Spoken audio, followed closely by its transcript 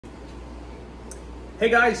Hey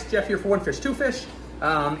guys, Jeff here for One Fish, Two Fish.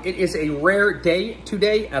 It is a rare day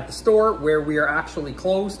today at the store where we are actually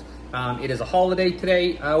closed. It is a holiday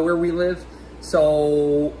today where we live.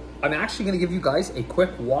 So I'm actually gonna give you guys a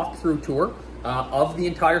quick walkthrough tour of the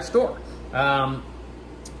entire store. I'm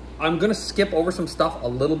gonna skip over some stuff a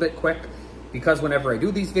little bit quick because whenever I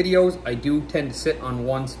do these videos, I do tend to sit on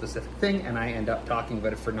one specific thing and I end up talking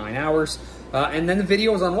about it for 9 hours. And then the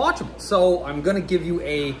video is unwatchable. So I'm gonna give you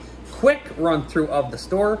a quick run through of the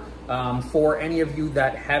store. For any of you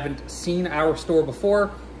that haven't seen our store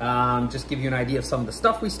before, just give you an idea of some of the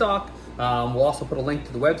stuff we stock. We'll also put a link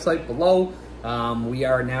to the website below. We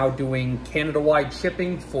are now doing Canada-wide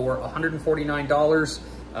shipping for $149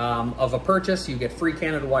 of a purchase. You get free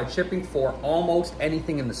Canada-wide shipping for almost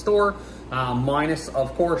anything in the store, minus,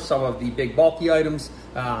 of course, some of the big bulky items,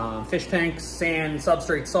 fish tanks, sand,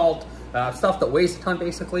 substrate, salt, stuff that weighs a ton,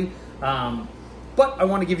 basically. But I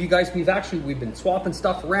want to give you guys, we've been swapping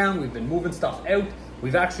stuff around, we've been moving stuff out.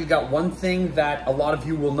 We've actually got one thing that a lot of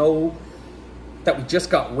you will know that we just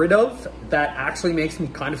got rid of that actually makes me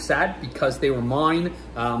kind of sad because they were mine,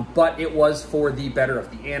 but it was for the better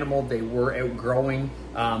of the animal. They were outgrowing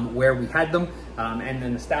where we had them. And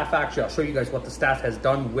then the staff, actually, I'll show you guys what the staff has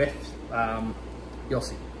done with, you'll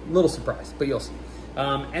see, a little surprise, but you'll see.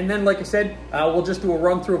 And then, like I said, we'll just do a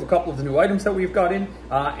run through of a couple of the new items that we've got in,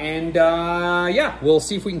 yeah, we'll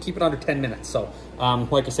see if we can keep it under 10 minutes. So,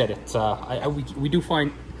 like I said, it's we do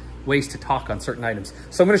find ways to talk on certain items.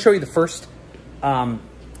 So I'm going to show you the first. I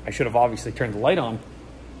should have obviously turned the light on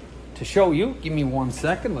to show you. Give me 1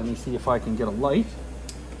 second. Let me see if I can get a light.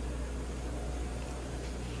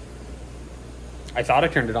 I thought I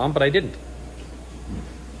turned it on, but I didn't.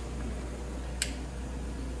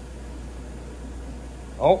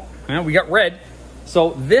 Oh, yeah, we got red.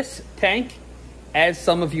 So this tank, as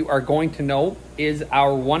some of you are going to know, is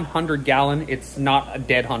our 100 gallon. It's not a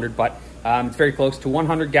dead 100, but it's very close to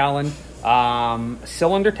 100 gallon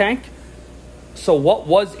cylinder tank. So what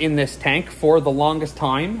was in this tank for the longest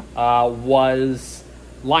time was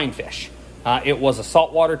lionfish. It was a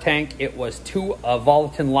saltwater tank. It was 2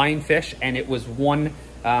 Volatin lionfish, and it was 1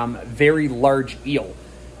 very large eel.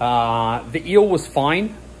 The eel was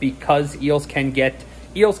fine because eels can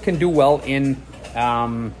do well in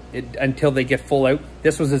until they get full out.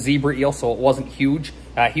 This was a zebra eel, so it wasn't huge.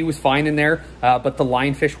 He was fine in there, but the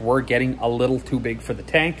lionfish were getting a little too big for the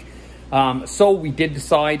tank. So we did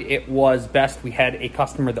decide it was best. We had a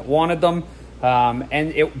customer that wanted them,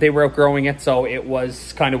 and they were outgrowing it, so it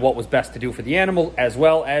was kind of what was best to do for the animal, as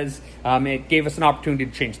well as it gave us an opportunity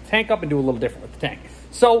to change the tank up and do a little different with the tank.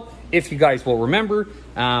 So if you guys will remember,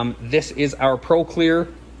 this is our ProClear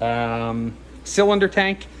cylinder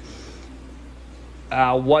tank.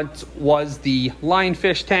 What was the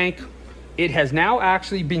lionfish tank? It has now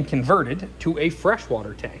actually been converted to a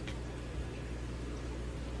freshwater tank.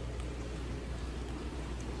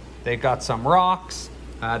 They've got some rocks.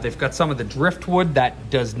 They've got some of the driftwood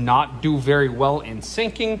that does not do very well in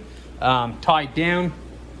sinking, tied down.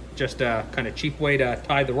 Just a kind of cheap way to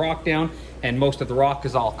tie the rock down, and most of the rock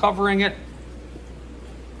is all covering it.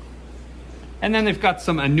 And then they've got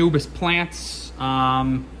some Anubis plants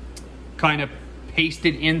kind of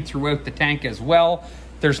pasted in throughout the tank as well.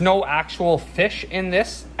 There's no actual fish in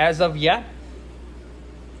this as of yet.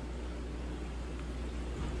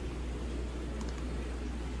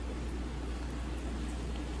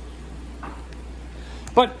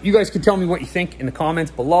 But you guys can tell me what you think in the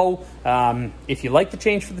comments below. If you like the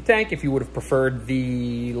change for the tank, if you would have preferred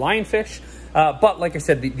the lionfish. But like I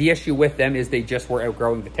said, the issue with them is they just were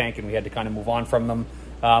outgrowing the tank and we had to kind of move on from them.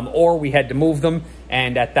 Or we had to move them,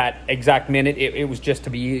 and at that exact minute, it was just, to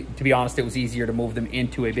be honest, it was easier to move them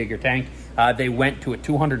into a bigger tank. They went to a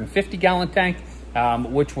 250 gallon tank,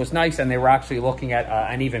 which was nice, and they were actually looking at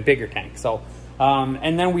an even bigger tank. So,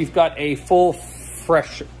 and then we've got a full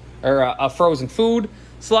a frozen food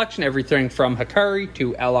selection, everything from Hikari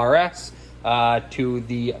to LRS to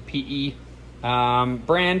the PE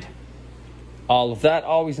brand. All of that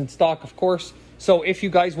always in stock, of course. So if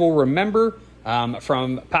you guys will remember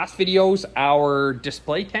from past videos, our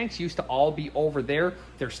display tanks used to all be over there.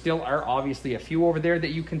 There still are obviously a few over there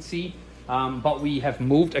that you can see, but we have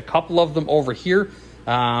moved a couple of them over here.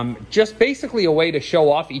 Just basically a way to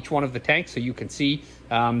show off each one of the tanks so you can see.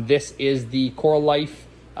 This is the Coral Life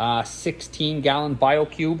 16 gallon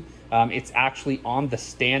BioCube. It's actually on the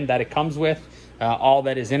stand that it comes with. All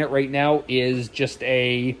that is in it right now is just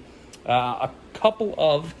a couple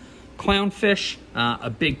of clownfish, a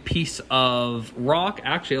big piece of rock,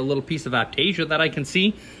 actually a little piece of Aptasia that I can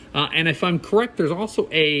see. And if I'm correct, there's also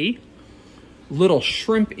a little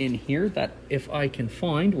shrimp in here that if I can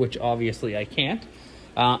find, which obviously I can't,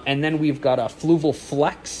 And then we've got a Fluval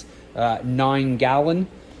Flex 9-gallon.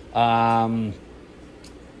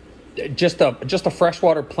 Just a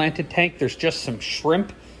freshwater planted tank. There's just some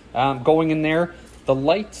shrimp going in there. The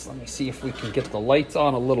lights, let me see if we can get the lights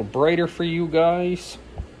on a little brighter for you guys.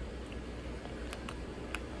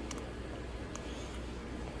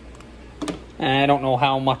 I don't know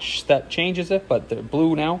how much that changes it, but they're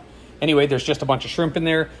blue now. Anyway, there's just a bunch of shrimp in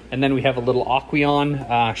there. And then we have a little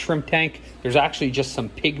Aqueon shrimp tank. There's actually just some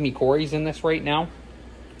pygmy cories in this right now.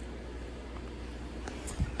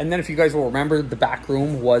 And then if you guys will remember, the back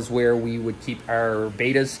room was where we would keep our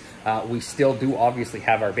betas. We still do obviously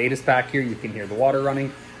have our betas back here. You can hear the water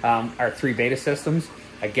running. Our 3 beta systems.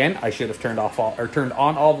 Again, I should have turned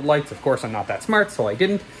on all the lights. Of course, I'm not that smart, so I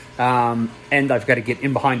didn't. And I've got to get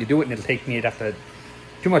in behind to do it, and it'll take me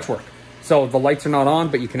too much work. So the lights are not on,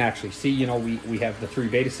 but you can actually see, you know, we have the 3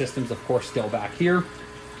 beta systems, of course, still back here.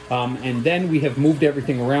 And then we have moved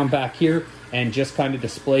everything around back here and just kind of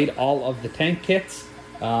displayed all of the tank kits.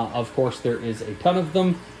 Of course, there is a ton of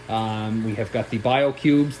them. We have got the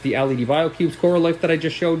BioCubes, the LED BioCubes Coralife that I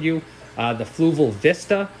just showed you. The Fluval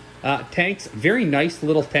Vista tanks, very nice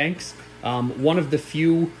little tanks. One of the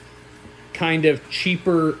few kind of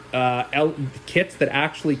cheaper kits that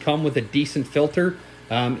actually come with a decent filter.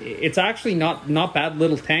 It's actually not bad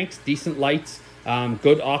little tanks, decent lights,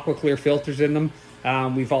 good AquaClear filters in them.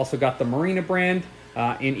 We've also got the Marina brand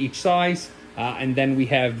in each size. And then we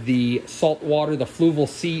have the saltwater, the Fluval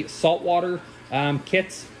Sea saltwater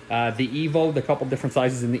kits, the Evo, the couple different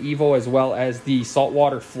sizes in the Evo, as well as the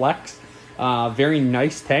saltwater Flex. Very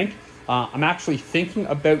nice tank. I'm actually thinking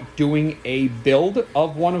about doing a build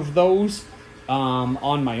of one of those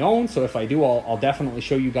on my own. So if I do, I'll definitely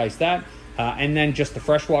show you guys that. And then just the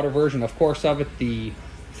freshwater version, of course, of it, the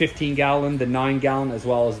 15-gallon, the 9-gallon, as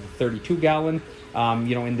well as the 32-gallon,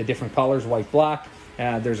 you know, in the different colors, white, black.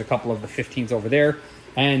 There's a couple of the 15s over there.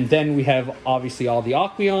 And then we have, obviously, all the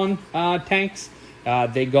Aqueon tanks.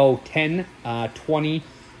 They go 10, 20,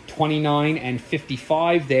 29, and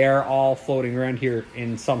 55. They are all floating around here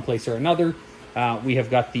in some place or another. We have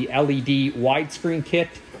got the LED widescreen kit,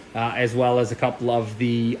 as well as a couple of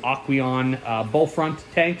the Aqueon bull front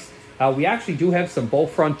tanks. We actually do have some bull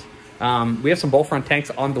front. We have some bull front tanks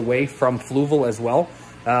on the way from Fluval as well.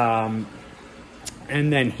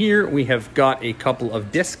 And then here we have got a couple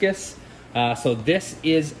of Discus. So this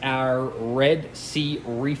is our Red Sea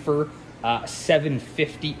Reefer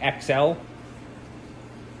 750 XL.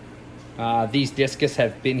 These Discus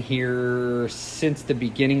have been here since the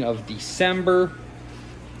beginning of December.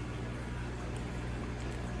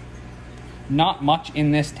 Not much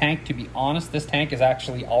in this tank, to be honest. This tank is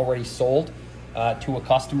actually already sold to a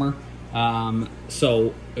customer.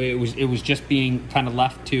 So it was just being kind of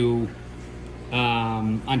left to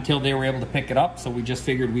until they were able to pick it up. So we just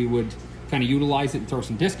figured we would kind of utilize it and throw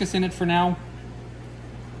some Discus in it for now.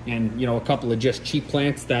 And, you know, a couple of just cheap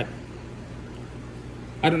plants that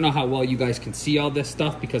I don't know how well you guys can see all this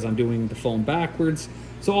stuff because I'm doing the phone backwards.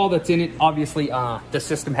 So all that's in it, obviously, the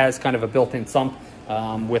system has kind of a built-in sump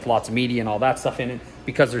with lots of media and all that stuff in it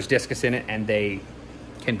because there's Discus in it and they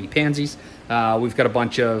can be pansies. We've got a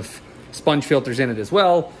bunch of sponge filters in it as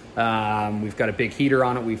well. We've got a big heater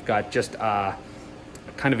on it. We've got just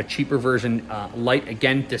kind of a cheaper version light.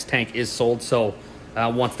 Again, this tank is sold, so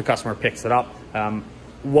once the customer picks it up,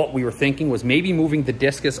 what we were thinking was maybe moving the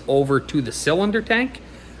Discus over to the cylinder tank.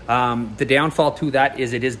 The downfall to that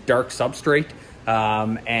is it is dark substrate,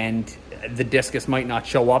 and the Discus might not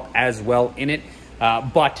show up as well in it.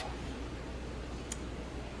 But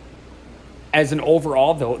as an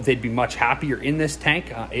overall, though, they'd be much happier in this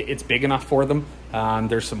tank. It's big enough for them.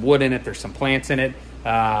 There's some wood in it. There's some plants in it.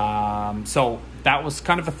 So that was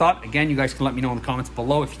kind of a thought. Again, you guys can let me know in the comments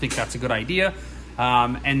below if you think that's a good idea.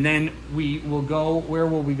 And then we will go, where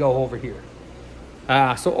will we go over here?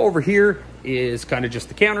 So over here is kind of just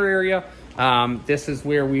the counter area. This is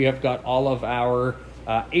where we have got all of our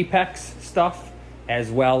Apex stuff,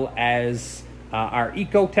 as well as our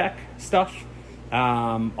Ecotech stuff.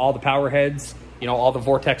 All the power heads, you know, all the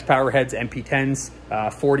Vortex power heads, MP10s,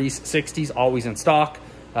 40s, 60s, always in stock.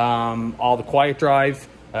 All the Quiet Drive,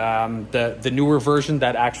 the newer version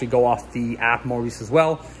that actually go off the app Maurice as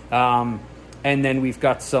well. And then we've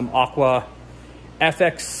got some Aqua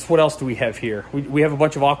FX. What else do we have here? We have a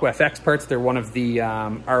bunch of Aqua FX parts. They're one of the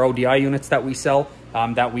our ODI units that we sell,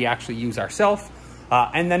 that we actually use ourselves.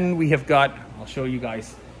 And then we have got, I'll show you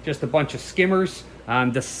guys, just a bunch of skimmers.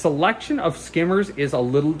 The selection of skimmers is a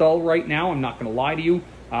little dull right now. I'm not going to lie to you.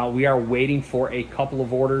 We are waiting for a couple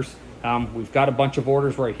of orders. We've got a bunch of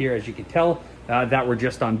orders right here, as you can tell, that we're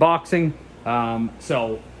just unboxing.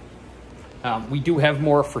 So We do have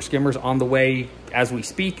more for skimmers on the way as we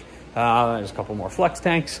speak. There's a couple more flex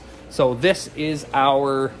tanks. So this is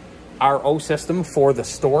our RO system for the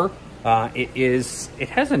store. It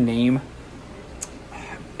has a name.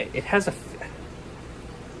 It has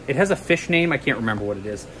a fish name. I can't remember what it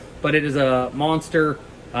is, but it is a Monster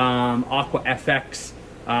Aqua FX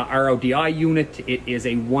RODI unit. It is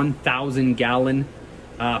a 1,000 gallon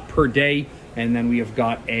per day. And then we have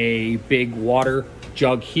got a big water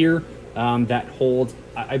jug here that holds,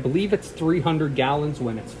 I believe it's 300 gallons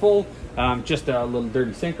when it's full. Just a little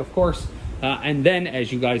dirty sink, of course. And then,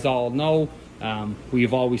 as you guys all know,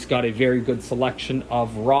 we've always got a very good selection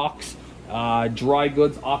of rocks, dry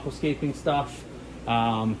goods, aquascaping stuff,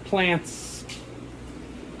 plants,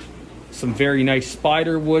 some very nice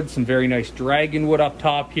spider wood, some very nice dragon wood up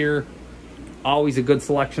top here. Always a good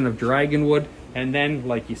selection of dragon wood. And then,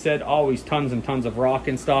 like you said, always tons and tons of rock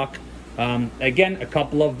in stock. Again, a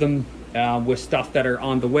couple of them with stuff that are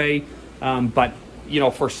on the way. But, you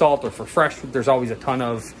know, for salt or for fresh, there's always a ton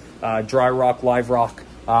of dry rock, live rock.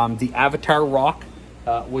 The Avatar rock,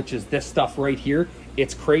 which is this stuff right here.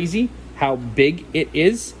 It's crazy how big it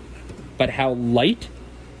is, but how light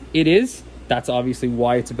it is. That's obviously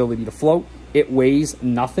why its ability to float. It weighs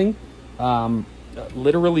nothing.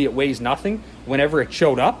 Literally, it weighs nothing. Whenever it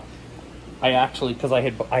showed up, I actually, because I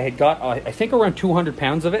had got, I think around 200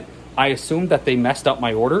 pounds of it. I assumed that they messed up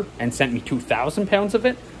my order and sent me 2,000 pounds of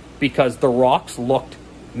it because the rocks looked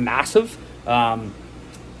massive.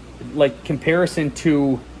 Like comparison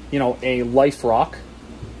to, you know, a Life Rock.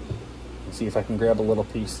 Let's see if I can grab a little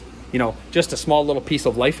piece. You know, just a small little piece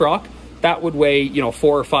of Life Rock. That would weigh, you know,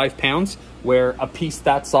 4 or 5 pounds, where a piece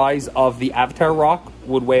that size of the Avatar rock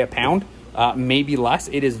would weigh a pound, maybe less.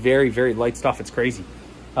 It is very, very light stuff. It's crazy.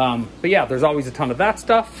 But yeah, there's always a ton of that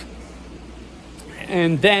stuff.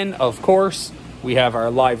 And then, of course, we have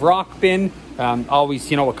our live rock bin.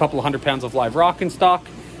 Always, you know, a couple of 100 pounds of live rock in stock.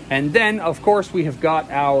 And then, of course, we have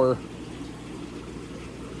got our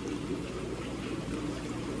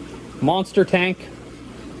monster tank.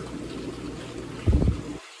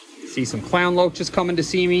 See some clown loaches coming to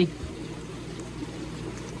see me.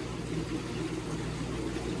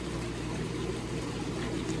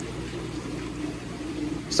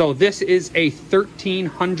 So this is a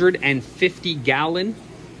 1,350 gallon,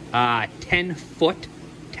 10-foot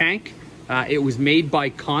tank. It was made by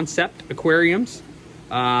Concept Aquariums.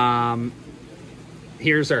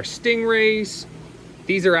 Here's our stingrays.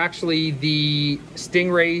 These are actually the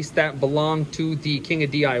stingrays that belong to the King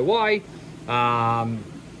of DIY.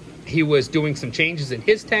 He was doing some changes in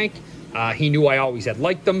his tank. He knew I always had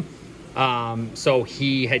liked them. So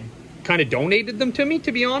he had kind of donated them to me,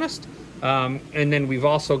 to be honest. And then we've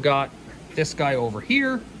also got this guy over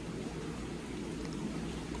here.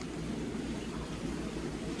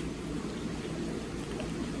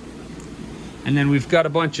 And then we've got a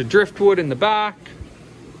bunch of driftwood in the back.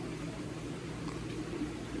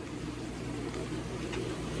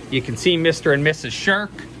 You can see Mr. and Mrs.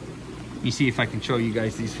 Shark. Let me see if I can show you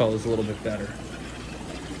guys these fellas a little bit better.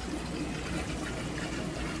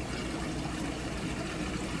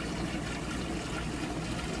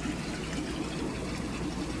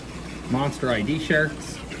 Monster ID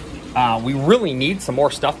sharks. We really need some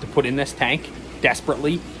more stuff to put in this tank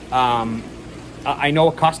desperately. I know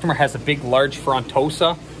a customer has a big, large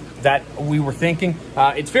Frontosa that we were thinking.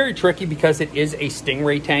 It's very tricky because it is a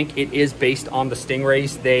stingray tank. It is based on the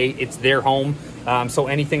stingrays. It's their home. So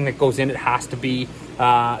anything that goes in it has to be,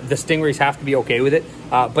 the stingrays have to be okay with it.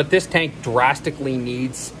 But this tank drastically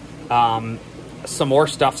needs some more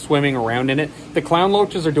stuff swimming around in it. The clown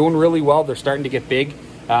loaches are doing really well. They're starting to get big.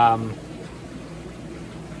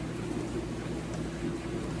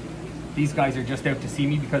 These guys are just out to see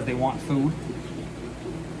me because they want food.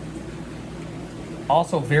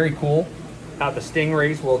 Also very cool how the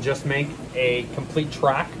stingrays will just make a complete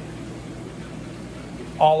track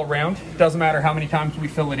all around. Doesn't matter how many times we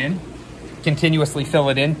fill it in, continuously fill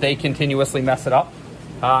it in, they continuously mess it up.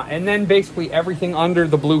 And then basically everything under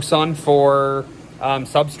the blue sun for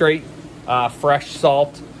substrate, fresh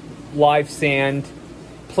salt, live sand,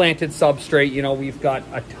 planted substrate. You know, we've got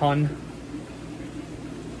a ton.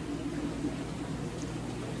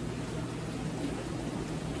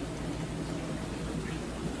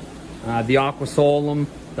 The Aquasolum,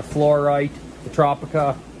 the Fluorite, the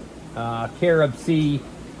Tropica, Carib Sea.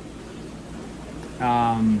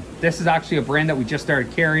 This is actually a brand that we just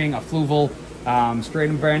started carrying, a Fluval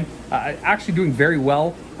Stratum brand. Actually doing very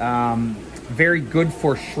well. Very good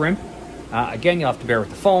for shrimp. Again, you'll have to bear with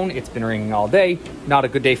the phone. It's been ringing all day. Not a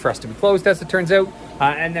good day for us to be closed, as it turns out.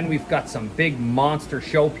 And then we've got some big monster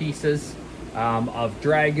showpieces of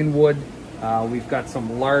dragon wood, We've got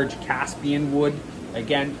some large Caspian wood.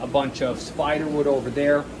 Again, a bunch of spider wood over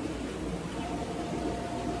there.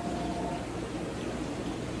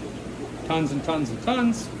 Tons and tons and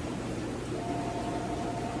tons.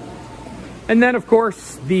 And then, of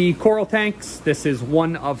course, the coral tanks. This is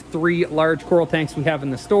one of 3 large coral tanks we have in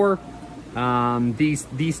the store.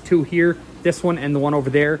 These 2 here, this one and the one over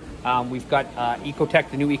there. We've got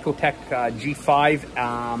Ecotech, the new Ecotech G5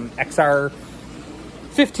 XR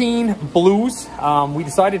 15 blues. We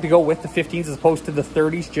decided to go with the 15s as opposed to the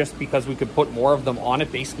 30s just because we could put more of them on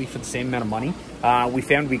it basically for the same amount of money. We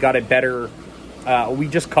found we got a better, we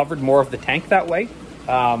just covered more of the tank that way.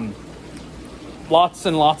 Lots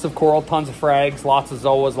and lots of coral, tons of frags, lots of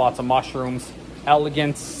zoas, lots of mushrooms,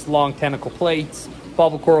 elegance, long tentacle plates,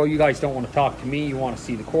 bubble coral. You guys don't want to talk to me, you want to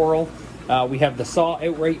see the coral. We have the saw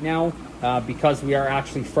out right now because we are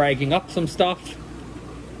actually fragging up some stuff.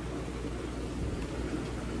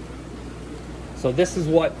 So this is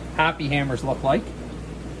what happy hammers look like.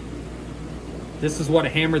 This is what a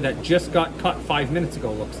hammer that just got cut 5 minutes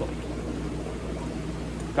ago looks like.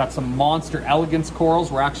 Got some monster elegance corals.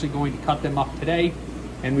 We're actually going to cut them up today.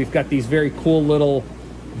 And we've got these very cool little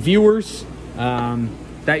viewers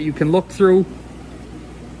that you can look through.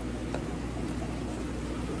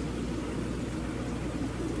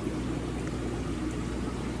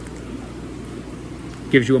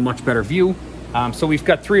 Gives you a much better view. So we've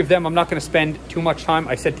got 3 of them. I'm not going to spend too much time.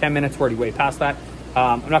 I said 10 minutes. We're already way past that.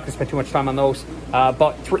 I'm not going to spend too much time on those.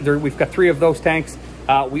 But we've got 3 of those tanks.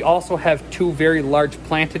 We also have 2 very large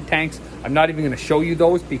planted tanks. I'm not even going to show you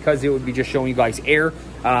those because it would be just showing you guys air.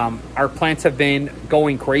 Our plants have been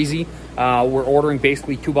going crazy. We're ordering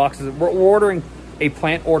basically 2 boxes. We're ordering a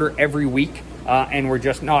plant order every week, and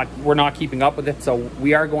we're not keeping up with it. So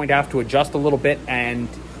we are going to have to adjust a little bit. And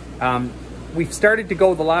we've started to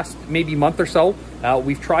go the last maybe month or so.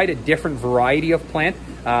 We've tried a different variety of plant.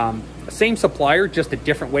 Same supplier, just a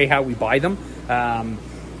different way how we buy them.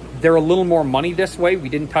 They're a little more money this way. We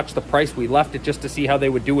didn't touch the price. We left it just to see how they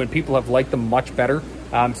would do, and people have liked them much better.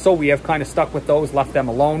 So we have kind of stuck with those, left them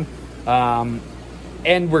alone.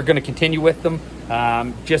 And we're going to continue with them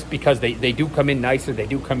just because they do come in nicer. They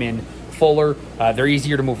do come in fuller. They're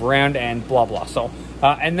easier to move around and blah, blah. So,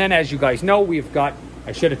 and then as you guys know, we've got,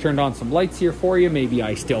 I should have turned on some lights here for you. Maybe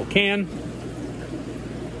I still can.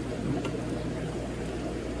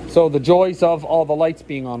 So the joys of all the lights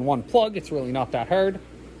being on one plug, it's really not that hard.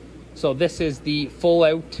 So this is the full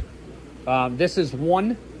out, this is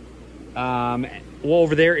 1,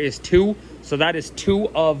 over there is 2. So that is 2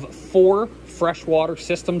 of 4 freshwater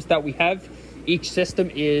systems that we have. Each system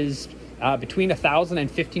is between 1,000 and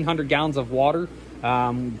 1,500 gallons of water.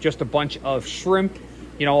 Just a bunch of shrimp,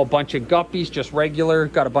 you know, a bunch of guppies, just regular,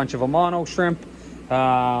 got a bunch of Amano shrimp.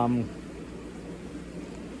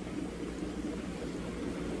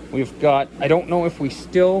 We've got, I don't know if we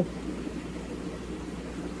still,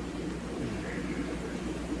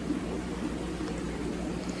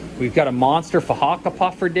 we've got a monster Fahaka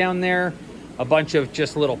puffer down there, a bunch of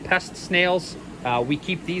just little pest snails. We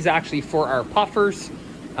keep these actually for our puffers.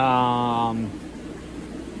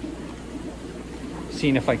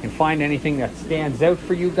 Seeing if I can find anything that stands out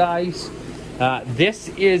for you guys. This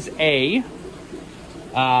is a,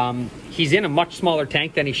 he's in a much smaller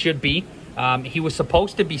tank than he should be. He was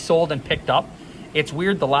supposed to be sold and picked up. It's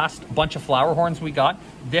weird, the last bunch of flower horns we got,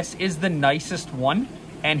 this is the nicest one,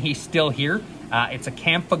 and he's still here. It's a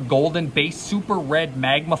Kampfa Golden base, super red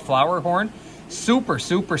magma flower horn. Super,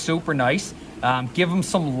 super, super nice. Give him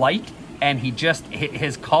some light, and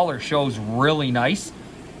his color shows really nice.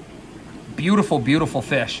 Beautiful, beautiful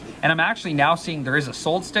fish. And I'm actually now seeing there is a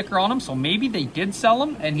sold sticker on him, so maybe they did sell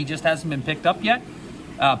him, and he just hasn't been picked up yet.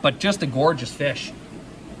 But just a gorgeous fish.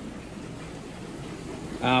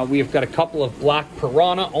 We've got a couple of black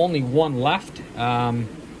piranha, only 1 left.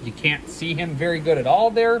 You can't see him very good at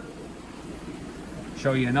all there.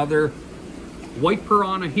 Show you another white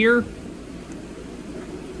piranha here.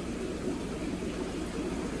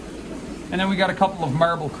 And then we got a couple of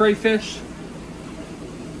marble crayfish.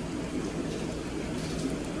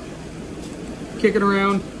 Kicking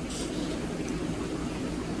around.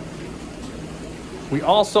 We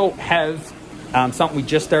also have something we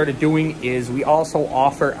just started doing is we also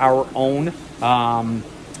offer our own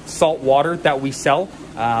salt water that we sell.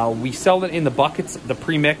 We sell it in the buckets, the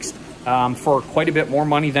pre-mixed, for quite a bit more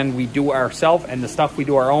money than we do ourselves, and the stuff we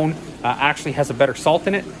do our own actually has a better salt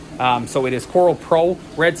in it. So it is Coral Pro,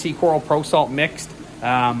 Red Sea Coral Pro Salt mixed.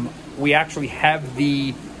 We actually have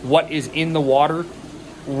what is in the water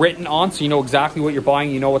written on, so you know exactly what you're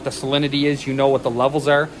buying, you know what the salinity is, you know what the levels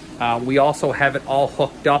are. We also have it all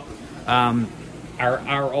hooked up,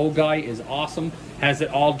 Our RO guy is awesome. Has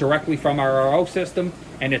it all directly from our RO system,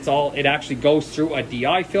 and it actually goes through a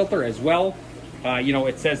DI filter as well. You know,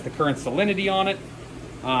 it says the current salinity on it.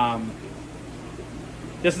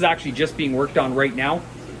 This is actually just being worked on right now.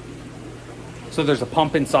 So there's a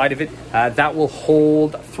pump inside of it that will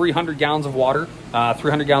hold 300 gallons of water,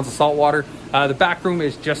 300 gallons of salt water. The back room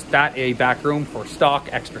is just that, a back room for stock,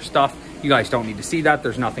 extra stuff. You guys don't need to see that.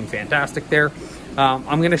 There's nothing fantastic there.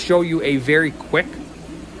 I'm going to show you a very quick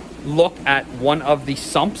look at one of the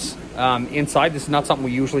sumps inside. This is not something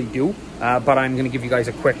we usually do, but I'm going to give you guys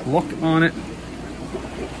a quick look on it.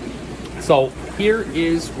 So here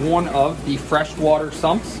is one of the freshwater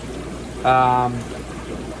sumps.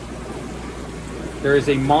 There is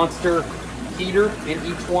a monster heater in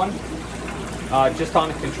each one, just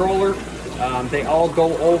on a controller. They all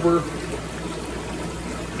go over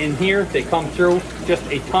in here. They come through. Just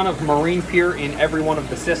a ton of marine pier in every one of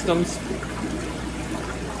the systems.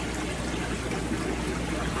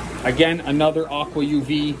 Again, another Aqua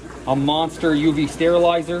UV, a monster UV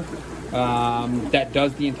sterilizer that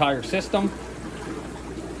does the entire system.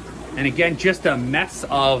 And again, just a mess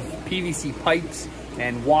of PVC pipes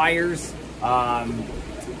and wires. Or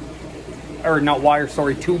not wires,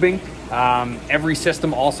 sorry, tubing. Every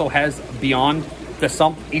system also has, beyond the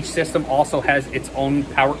sump, each system also has its own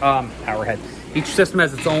power head. Each system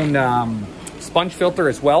has its own sponge filter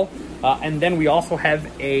as well. And then we also have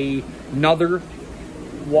another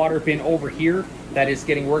water bin over here that is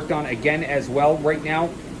getting worked on again as well right now.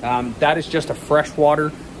 That is just a fresh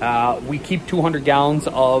water. We keep 200 gallons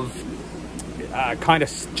of kind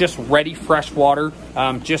of just ready fresh water,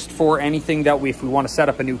 just for anything that if we want to set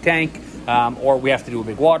up a new tank, or we have to do a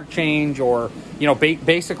big water change, or, you know,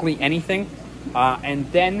 basically anything. And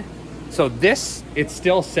then, so this, it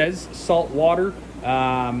still says salt water.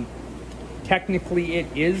 Technically it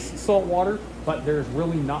is salt water, but there's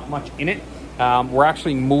really not much in it. We're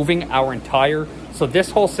actually moving our entire, so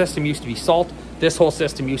this whole system used to be salt. This whole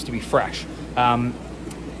system used to be fresh.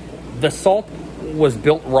 The salt was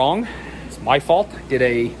built wrong. It's my fault. I did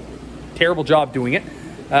a terrible job doing it.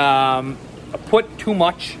 I put too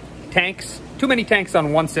many tanks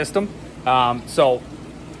on one system. So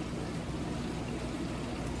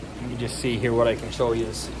let me just see here what I can show you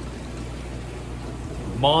is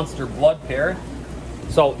monster blood pair.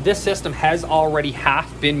 So this system has already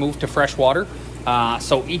half been moved to fresh water.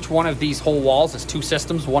 So each one of these whole walls is two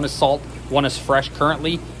systems. One is salt, one is fresh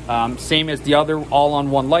currently. Same as the other, all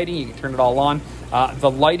on one lighting. You can turn it all on. The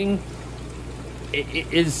lighting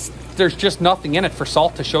there's just nothing in it for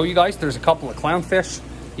salt to show you guys. There's a couple of clownfish.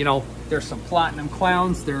 You know, there's some platinum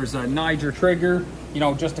clowns. There's a Niger trigger. You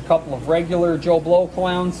know, just a couple of regular Joe Blow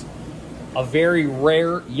clowns. A very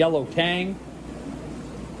rare yellow tang.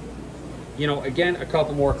 You know, again, a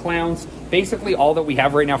couple more clowns. Basically, all that we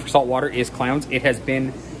have right now for saltwater is clowns. It has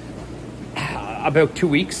been about 2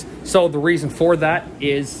 weeks. So the reason for that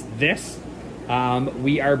is this.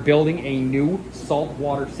 We are building a new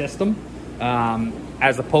saltwater system.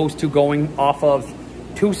 As opposed to going off of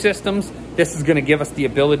 2 systems, this is going to give us the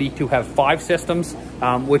ability to have 5 systems,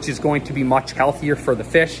 which is going to be much healthier for the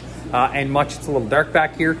fish, and it's a little dark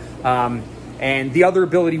back here. And the other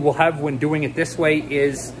ability we'll have when doing it this way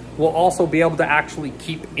is we'll also be able to actually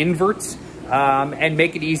keep inverts, and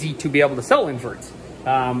make it easy to be able to sell inverts.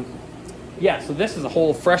 Yeah, so this is a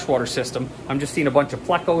whole freshwater system. I'm just seeing a bunch of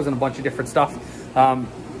plecos and a bunch of different stuff.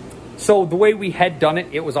 So the way we had done it,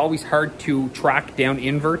 it was always hard to track down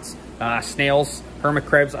inverts. Snails, hermit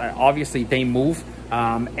crabs, obviously they move,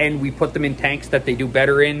 and we put them in tanks that they do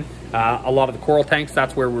better in. A lot of the coral tanks,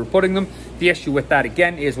 that's where we're putting them. The issue with that,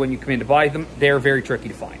 again, is when you come in to buy them, they're very tricky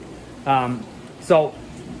to find. So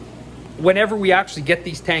whenever we actually get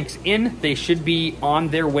these tanks in, they should be on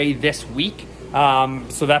their way this week.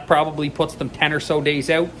 So that probably puts them 10 or so days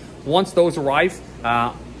out. Once those arrive,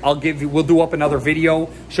 we'll do up another video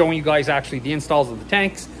showing you guys actually the installs of the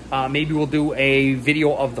tanks. Maybe we'll do a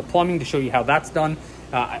video of the plumbing to show you how that's done.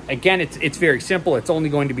 Again, it's very simple. It's only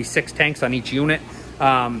going to be 6 tanks on each unit.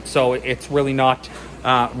 So it's really not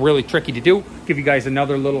really tricky to do. Give you guys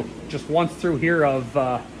another little, just once through here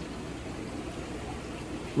of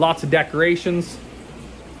lots of decorations,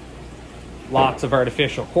 lots of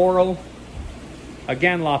artificial coral.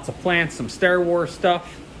 Again, lots of plants, some Star Wars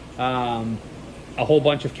stuff. A whole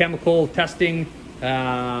bunch of chemical testing,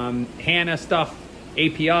 HANA stuff,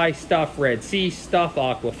 API stuff, Red Sea stuff,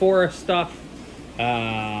 Aquaphora stuff,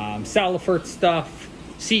 Salifert stuff,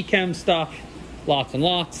 Seachem stuff, lots and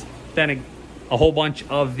lots. Then a whole bunch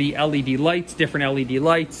of the LED lights, different LED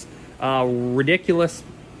lights, ridiculous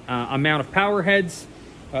amount of power heads,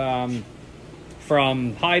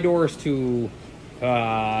 from high doors to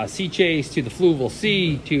Sea Chase to the Fluval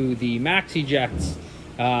Sea to the Maxi Jets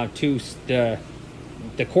to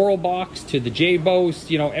the Coral Box to the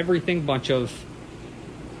J-Bows, you know, everything, bunch of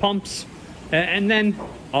pumps, and then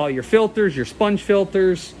all your filters, your sponge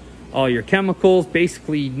filters, all your chemicals.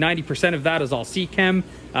 Basically 90% of that is all Seachem.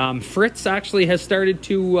 Fritz actually has started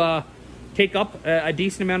to take up a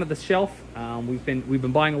decent amount of the shelf. We've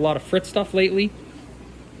been buying a lot of Fritz stuff lately.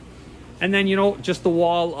 And then, you know, just the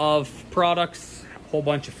wall of products, a whole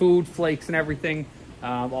bunch of food, flakes and everything,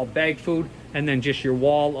 all bagged food, and then just your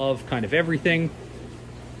wall of kind of everything.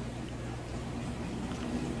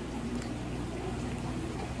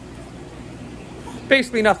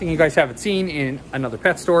 Basically nothing you guys haven't seen in another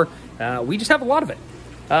pet store. We just have a lot of it.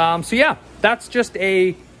 So yeah, that's just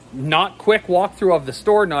a not quick walkthrough of the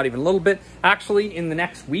store, not even a little bit. Actually, in the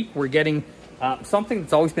next week, we're getting something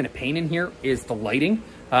that's always been a pain in here is the lighting.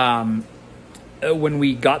 When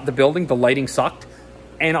we got the building, the lighting sucked,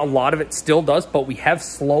 and a lot of it still does, but we have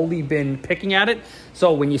slowly been picking at it.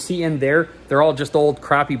 So when you see in there, they're all just old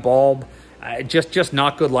crappy bulb, just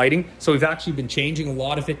not good lighting. So we've actually been changing a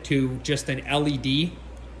lot of it to just an LED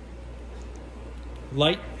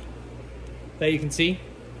light that you can see.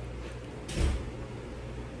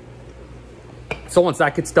 So once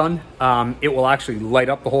that gets done, it will actually light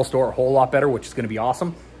up the whole store a whole lot better, which is going to be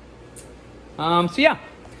awesome. So yeah,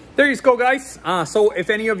 there you go, guys. So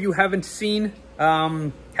if any of you haven't seen,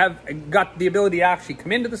 have got the ability to actually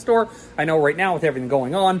come into the store, I know right now with everything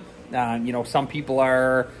going on, you know, some people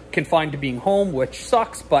are confined to being home, which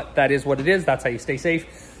sucks, but that is what it is. That's how you stay safe.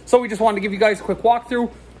 So we just wanted to give you guys a quick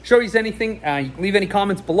walkthrough, show you anything. You can leave any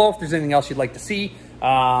comments below if there's anything else you'd like to see.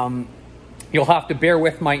 You'll have to bear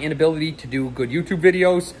with my inability to do good YouTube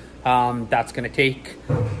videos. That's going to take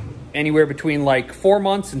anywhere between like 4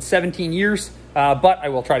 months and 17 years. But I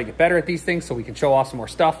will try to get better at these things so we can show off some more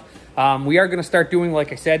stuff. We are going to start doing,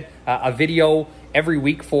 like I said, a video every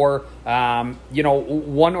week for, you know,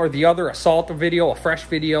 one or the other, a salt video, a fresh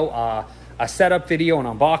video, a setup video, an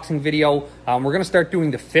unboxing video. We're going to start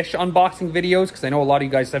doing the fish unboxing videos because I know a lot of you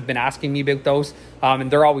guys have been asking me about those.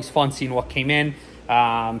 And they're always fun seeing what came in,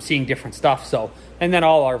 seeing different stuff. So, and then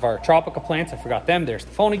all of our tropical plants, I forgot them. There's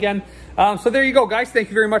the phone again. So there you go, guys. Thank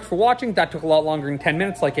you very much for watching. That took a lot longer than 10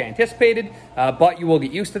 minutes like I anticipated, but you will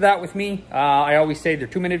get used to that with me. I always say they're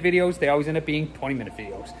 2-minute videos. They always end up being 20-minute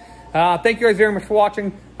videos. Thank you guys very much for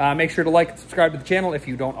watching. Make sure to like and subscribe to the channel if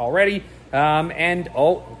you don't already. And,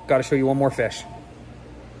 oh, got to show you one more fish.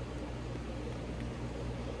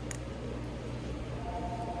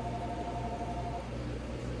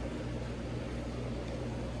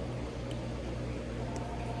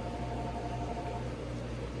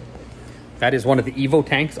 That is one of the Evo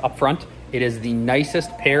tanks up front. It is the nicest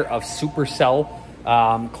pair of supercell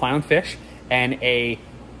clownfish and a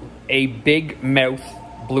big mouth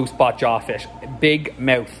blue spot jawfish. Big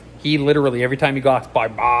mouth. He literally, every time he goes by,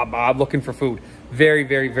 Bob, looking for food. Very,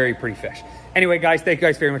 very, very pretty fish. Anyway, guys, thank you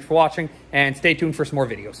guys very much for watching, and stay tuned for some more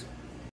videos.